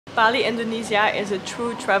Bali, Indonesia is a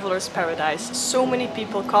true traveler's paradise. So many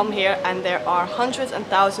people come here and there are hundreds and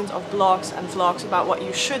thousands of blogs and vlogs about what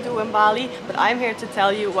you should do in Bali, but I'm here to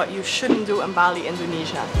tell you what you shouldn't do in Bali,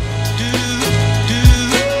 Indonesia.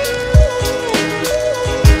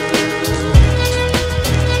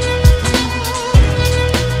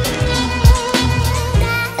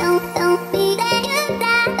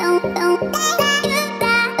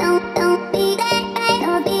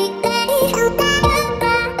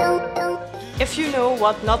 If you know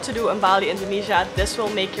what not to do in Bali, Indonesia, this will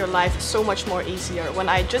make your life so much more easier. When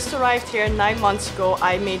I just arrived here 9 months ago,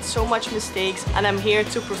 I made so much mistakes and I'm here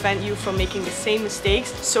to prevent you from making the same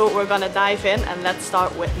mistakes. So we're gonna dive in and let's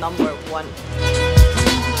start with number 1.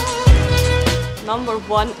 Number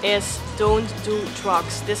 1 is don't do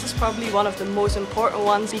drugs. This is probably one of the most important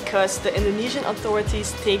ones because the Indonesian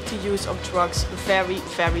authorities take the use of drugs very,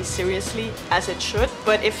 very seriously, as it should.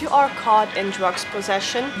 But if you are caught in drugs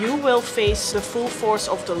possession, you will face the full force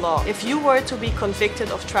of the law. If you were to be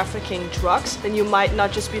convicted of trafficking drugs, then you might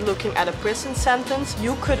not just be looking at a prison sentence,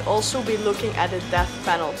 you could also be looking at a death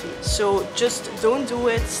penalty. So just don't do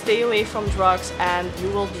it, stay away from drugs and you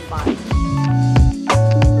will be fine.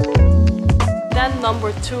 Then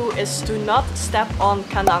number 2 is do not step on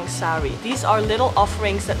kanang sari. These are little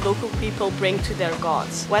offerings that local people bring to their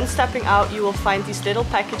gods. When stepping out, you will find these little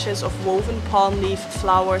packages of woven palm leaf,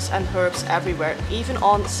 flowers and herbs everywhere, even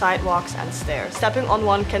on sidewalks and stairs. Stepping on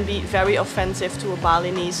one can be very offensive to a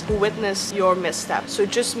Balinese who witness your misstep. So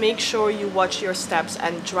just make sure you watch your steps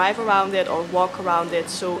and drive around it or walk around it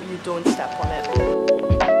so you don't step on it.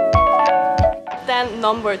 Then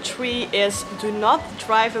number 3 is do not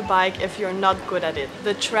drive a bike if you're not good at it.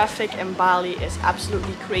 The traffic in Bali is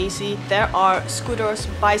absolutely crazy. There are scooters,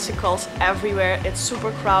 bicycles everywhere. It's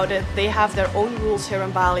super crowded. They have their own rules here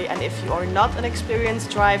in Bali, and if you are not an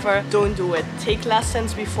experienced driver, don't do it. Take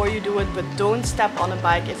lessons before you do it, but don't step on a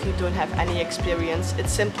bike if you don't have any experience.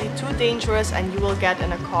 It's simply too dangerous and you will get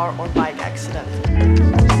in a car or bike accident.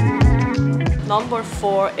 Number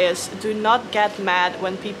 4 is do not get mad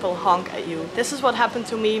when people honk at you. This is what happened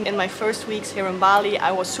to me in my first weeks here in Bali.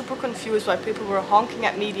 I was super confused why people were honking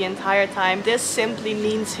at me the entire time. This simply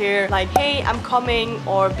means here like, hey, I'm coming,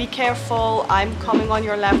 or be careful, I'm coming on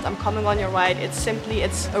your left, I'm coming on your right. It's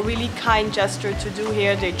a really kind gesture to do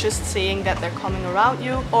here. They're just saying that they're coming around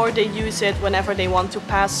you, or they use it whenever they want to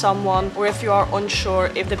pass someone, or if you are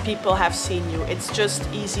unsure if the people have seen you. It's just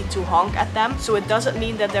easy to honk at them. So it doesn't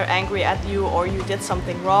mean that they're angry at you or you did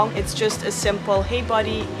something wrong. It's just a simple, hey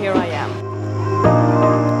buddy, here I am.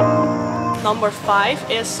 Number 5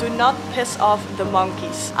 is do not piss off the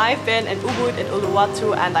monkeys. I've been in Ubud, in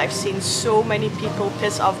Uluwatu, and I've seen so many people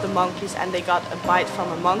piss off the monkeys and they got a bite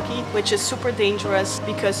from a monkey, which is super dangerous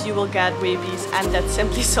because you will get rabies, and that's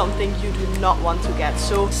simply something you do not want to get.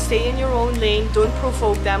 So stay in your own lane, don't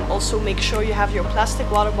provoke them. Also make sure you have your plastic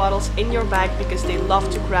water bottles in your bag because they love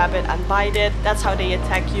to grab it and bite it. That's how they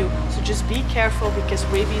attack you. So just be careful because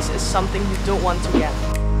rabies is something you don't want to get.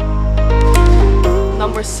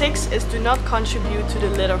 Number 6 is do not contribute to the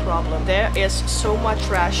litter problem. There is so much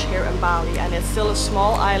trash here in Bali and it's still a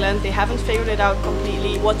small island. They haven't figured it out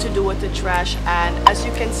completely what to do with the trash, and as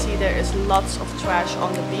you can see there is lots of trash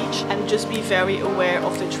on the beach, and just be very aware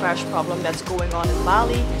of the trash problem that's going on in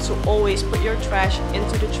Bali. So always put your trash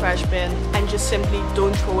into the trash bin and just simply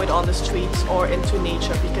don't throw it on the streets or into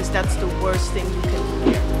nature because that's the worst thing you can do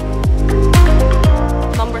here.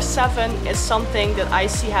 Number 7 is something that I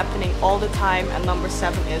see happening all the time, and number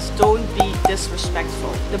 7 is don't be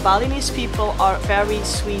disrespectful. The Balinese people are very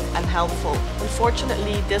sweet and helpful.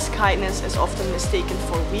 Unfortunately, this kindness is often mistaken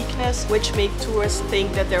for weakness, which make tourists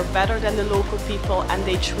think that they're better than the local people and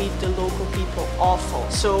they treat the local people awful.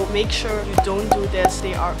 So make sure you don't do this.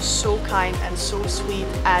 They are so kind and so sweet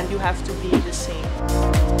and you have to be the same.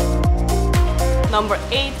 Number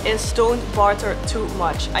 8 is don't barter too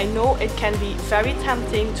much. I know it can be very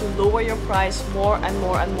tempting to lower your price more and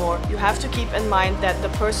more and more. You have to keep in mind that the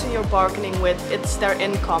person you're bargaining with, it's their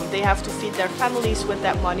income. They have to feed their families with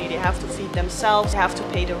that money. They have to feed themselves. They have to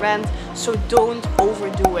pay the rent. So don't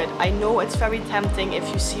overdo it. I know it's very tempting. If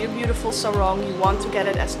you see a beautiful sarong, you want to get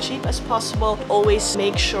it as cheap as possible. Always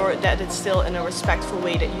make sure that it's still in a respectful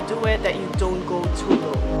way that you do it, that you don't go too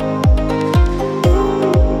low.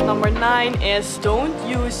 Number 9 is don't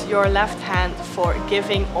use your left hand for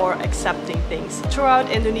giving or accepting things.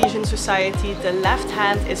 Throughout Indonesian society, the left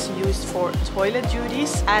hand is used for toilet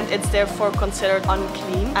duties and it's therefore considered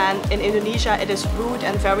unclean. And in Indonesia, it is rude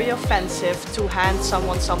and very offensive to hand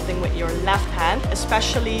someone something with your left hand,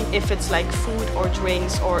 especially if it's like food or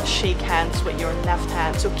drinks, or shake hands with your left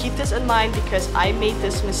hand. So keep this in mind, because I made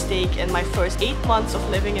this mistake in my first 8 months of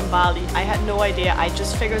living in Bali. I had no idea. I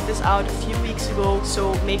just figured this out a few weeks ago,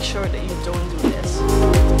 so make sure that you don't do this.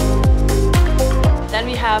 Then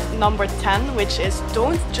we have number 10, which is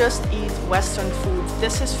don't just eat Western food.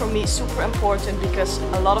 This is for me super important because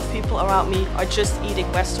a lot of people around me are just eating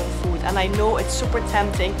Western food, and I know it's super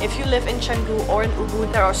tempting. If you live in Canggu or in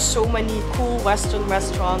Ubud, there are so many cool Western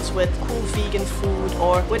restaurants with cool vegan food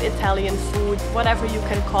or with Italian food, whatever you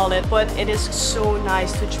can call it, but it is so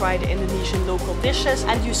nice to try the Indonesian local dishes,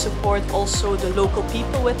 and you support also the local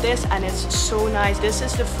people with this, and it's so nice. This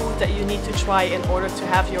is the food that you need to try in order to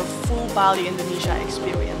have your full Bali Indonesia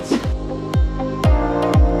experience.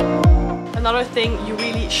 Another thing you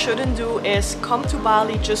really shouldn't do is come to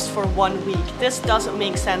Bali just for 1 week. This doesn't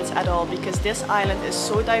make sense at all, because this island is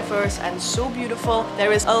so diverse and so beautiful.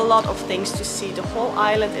 There is a lot of things to see. The whole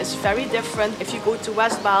island is very different. If you go to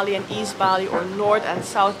West Bali and East Bali or North and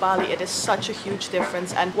South Bali, it is such a huge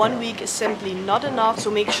difference, and 1 week is simply not enough. So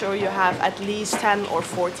make sure you have at least 10 or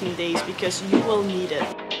 14 days, because you will need it.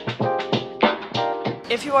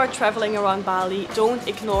 If you are traveling around Bali, don't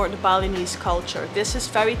ignore the Balinese culture. This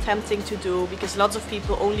is very tempting to do because lots of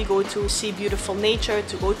people only go to see beautiful nature,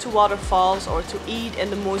 to go to waterfalls or to eat in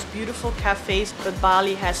the most beautiful cafes, but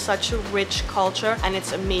Bali has such a rich culture and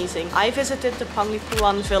it's amazing. I visited the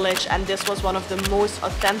Penglipuran village and this was one of the most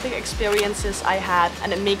authentic experiences I had,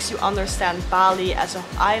 and it makes you understand Bali as an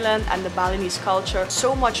island and the Balinese culture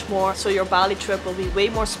so much more, so your Bali trip will be way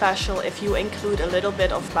more special if you include a little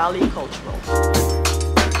bit of Bali cultural.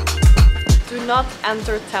 Do not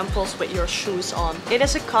enter temples with your shoes on. It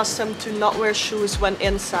is a custom to not wear shoes when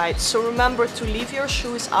inside, so remember to leave your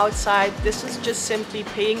shoes outside. This is just simply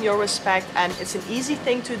paying your respect, and it's an easy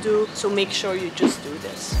thing to do, so make sure you just do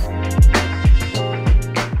this.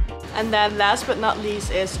 And then last but not least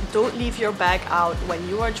is don't leave your bag out when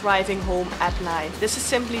you are driving home at night. This is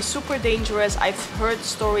simply super dangerous. I've heard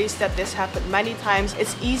stories that this happened many times.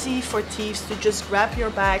 It's easy for thieves to just grab your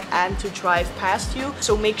bag and to drive past you.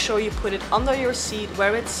 So make sure you put it under your seat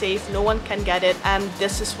where it's safe, no one can get it, and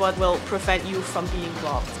this is what will prevent you from being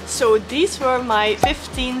robbed. So these were my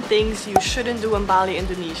 15 things you shouldn't do in Bali,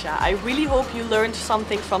 Indonesia. I really hope you learned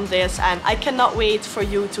something from this, and I cannot wait for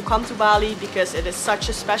you to come to Bali because it is such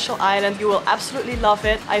a special island. You will absolutely love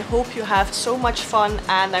it. I hope you have so much fun,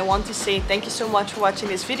 and I want to say thank you so much for watching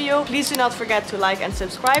this video. Please do not forget to like and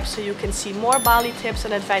subscribe so you can see more Bali tips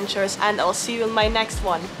and adventures, and I'll see you in my next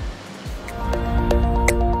one.